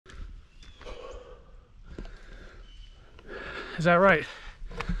Is that right?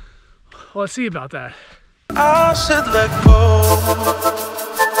 Well, let's see about that. I said let go.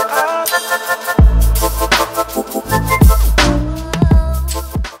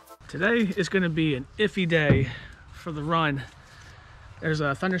 Today is going to be an iffy day for the run. There's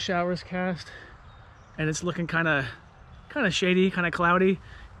a thunder showers cast, and it's looking kind of shady, kind of cloudy,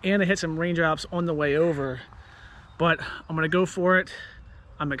 and I hit some raindrops on the way over. But I'm going to go for it.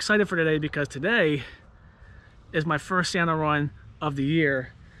 I'm excited for today because today is my first sandal run of the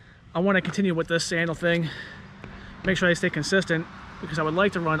year. I want to continue with this sandal thing, make sure I stay consistent, because I would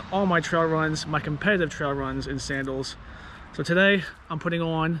like to run all my trail runs, my competitive trail runs, in sandals. So today I'm putting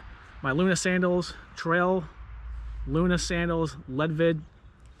on my Luna sandals, Luna sandals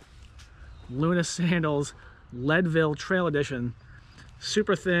Leadville Trail Edition.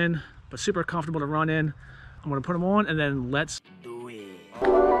 Super thin, but super comfortable to run in. I'm gonna put them on and then let's do it.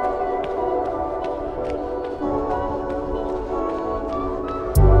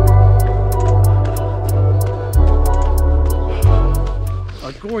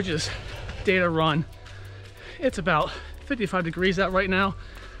 A gorgeous day to run. It's about 55 degrees out right now,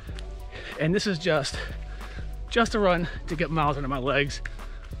 and this is just a run to get miles under my legs.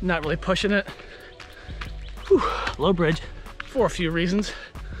 Not really pushing it. Whew. Low bridge for a few reasons.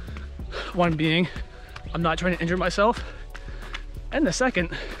 One being, I'm not trying to injure myself, and the second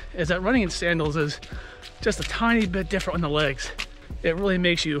is that running in sandals is just a tiny bit different on the legs. It really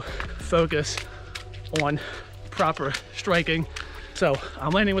makes you focus on proper striking. So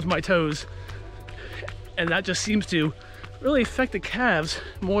I'm landing with my toes, and that just seems to really affect the calves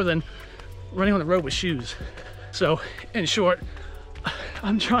more than running on the road with shoes. So in short,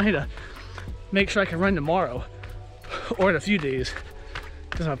 I'm trying to make sure I can run tomorrow or in a few days,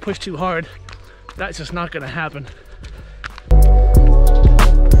 because if I push too hard, that's just not going to happen.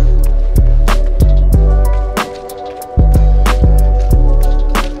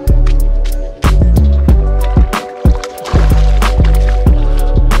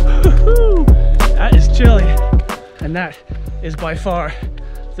 That is chilly, and that is by far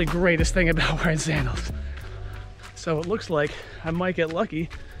the greatest thing about wearing sandals. So it looks like I might get lucky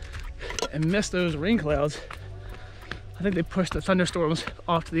and miss those rain clouds. I think they pushed the thunderstorms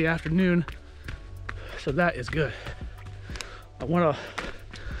off to the afternoon, so that is good. I want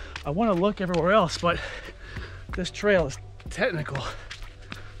to look everywhere else, but this trail is technical.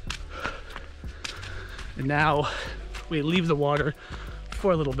 And now we leave the water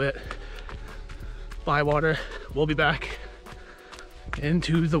for a little bit. By water, we'll be back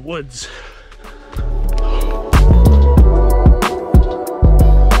into the woods.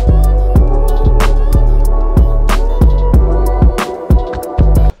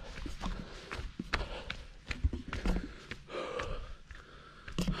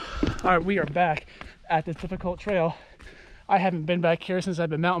 All right, we are back at this difficult trail. I haven't been back here since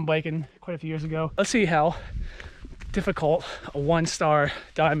I've been mountain biking quite a few years ago. Let's see how difficult a one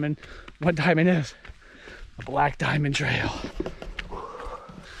diamond is. A black diamond trail.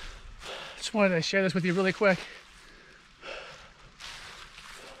 Just wanted to share this with you really quick.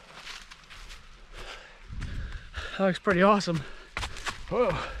 That looks pretty awesome.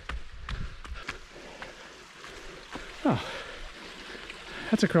 Whoa. Oh.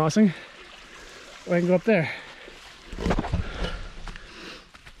 That's a crossing. I can go up there. All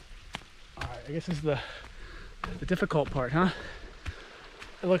right, I guess this is the difficult part, huh?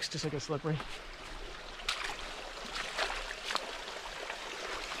 It looks just like a slippery.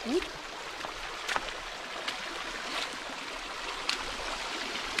 Oop.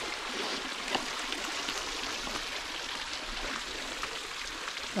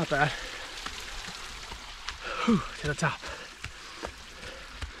 Not bad. Whew, to the top.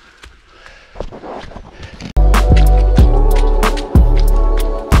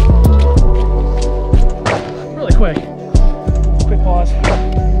 Quick pause.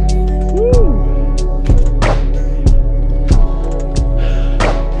 Woo!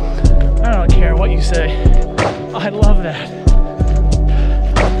 I don't care what you say. I love that.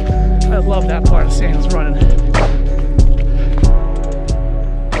 I love that part of sandals running.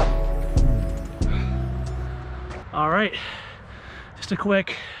 All right, just a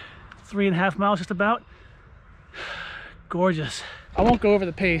quick 3.5 miles, just about. Gorgeous. I won't go over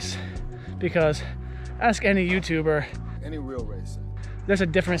the pace because ask any YouTuber, any real racer, there's a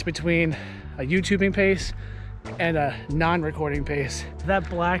difference between a YouTubing pace and a non-recording pace. That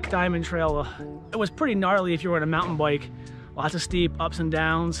black diamond trail, it was pretty gnarly if you were on a mountain bike. Lots of steep ups and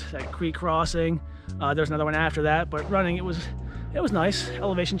downs, that creek crossing. There's another one after that, but running, it was nice.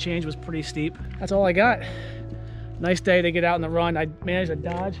 Elevation change was pretty steep. That's all I got. Nice day to get out on the run. I managed to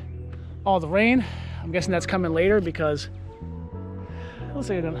dodge all the rain. I'm guessing that's coming later because It looks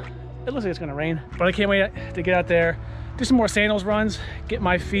like it's gonna rain, but I can't wait to get out there, do some more sandals runs, get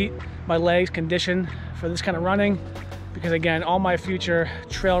my feet, my legs conditioned for this kind of running, because again, all my future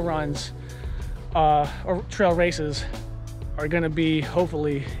trail runs or trail races are gonna be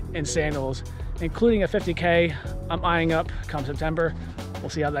hopefully in sandals, including a 50K I'm eyeing up come September. We'll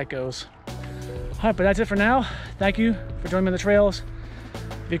see how that goes. All right, but that's it for now. Thank you for joining me on the trails.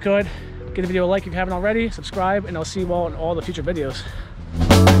 If you could, give the video a like if you haven't already, subscribe, and I'll see you all in all the future videos.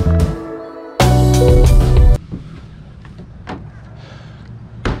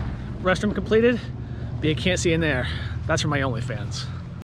 Restroom completed, but you can't see in there. That's for my OnlyFans.